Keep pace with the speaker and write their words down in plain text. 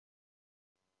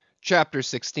CHAPTER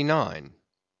 69.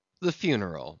 The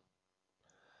Funeral.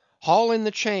 Haul in the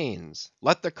chains!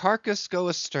 Let the carcass go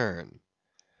astern!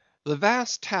 The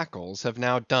vast tackles have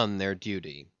now done their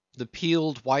duty. The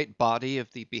peeled white body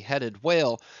of the beheaded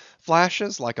whale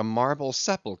flashes like a marble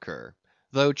sepulchre;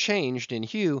 though changed in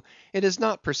hue, it has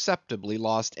not perceptibly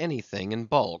lost anything in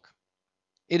bulk.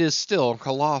 It is still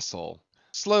colossal.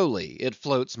 Slowly it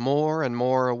floats more and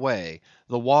more away,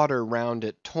 the water round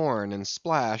it torn and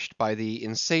splashed by the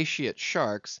insatiate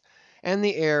sharks, and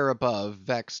the air above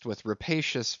vexed with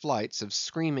rapacious flights of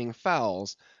screaming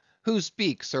fowls, whose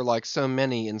beaks are like so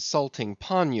many insulting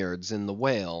poniards in the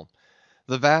whale.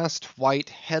 The vast white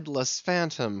headless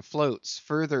phantom floats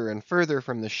further and further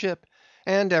from the ship,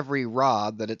 and every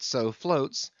rod that it so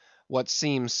floats, what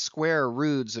seem square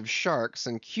roods of sharks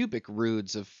and cubic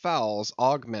roods of fowls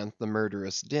augment the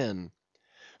murderous din.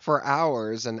 For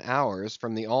hours and hours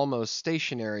from the almost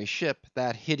stationary ship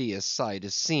that hideous sight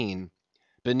is seen.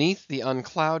 Beneath the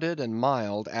unclouded and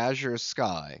mild azure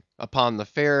sky, upon the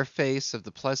fair face of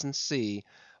the pleasant sea,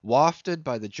 wafted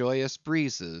by the joyous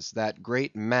breezes, that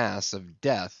great mass of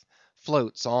death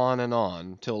floats on and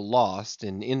on, till lost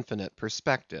in infinite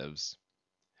perspectives.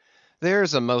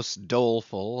 There's a most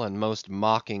doleful and most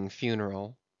mocking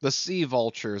funeral; the sea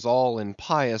vultures all in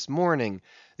pious mourning;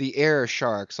 the air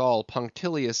sharks all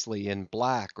punctiliously in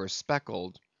black or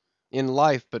speckled. In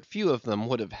life but few of them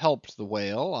would have helped the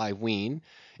whale, I ween,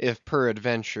 if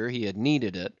peradventure he had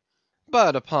needed it;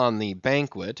 but upon the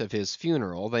banquet of his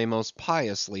funeral they most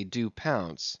piously do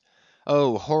pounce.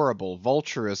 Oh, horrible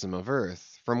vulturism of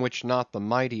earth, from which not the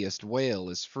mightiest whale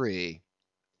is free!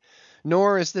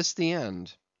 Nor is this the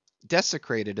end.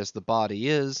 Desecrated as the body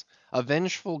is, a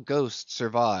vengeful ghost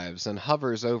survives and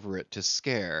hovers over it to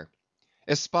scare.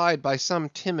 Espied by some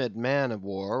timid man of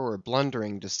war or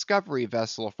blundering discovery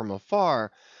vessel from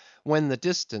afar, when the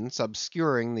distance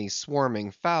obscuring the swarming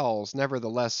fowls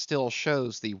nevertheless still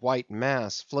shows the white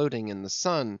mass floating in the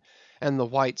sun, and the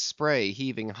white spray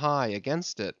heaving high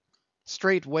against it,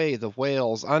 straightway the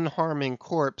whale's unharming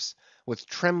corpse with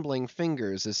trembling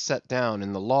fingers is set down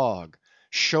in the log.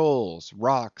 Shoals,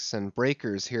 rocks, and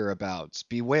breakers hereabouts,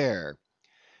 beware!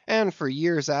 And for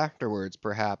years afterwards,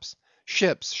 perhaps,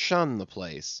 ships shun the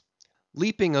place,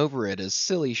 leaping over it as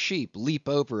silly sheep leap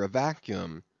over a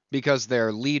vacuum, because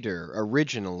their leader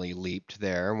originally leaped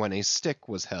there when a stick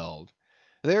was held.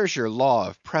 There's your law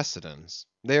of precedents;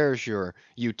 there's your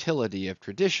utility of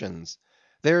traditions;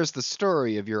 there's the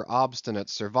story of your obstinate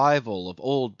survival of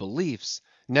old beliefs,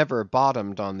 never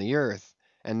bottomed on the earth,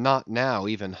 and not now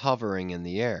even hovering in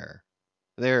the air.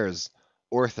 There's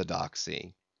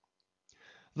orthodoxy.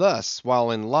 Thus, while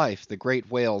in life the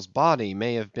great whale's body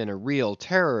may have been a real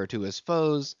terror to his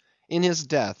foes, in his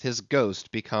death his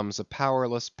ghost becomes a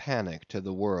powerless panic to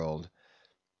the world.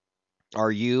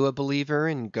 Are you a believer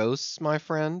in ghosts, my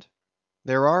friend?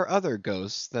 There are other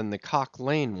ghosts than the Cock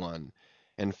Lane one,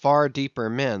 and far deeper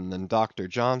men than Dr.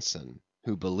 Johnson,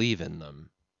 who believe in them.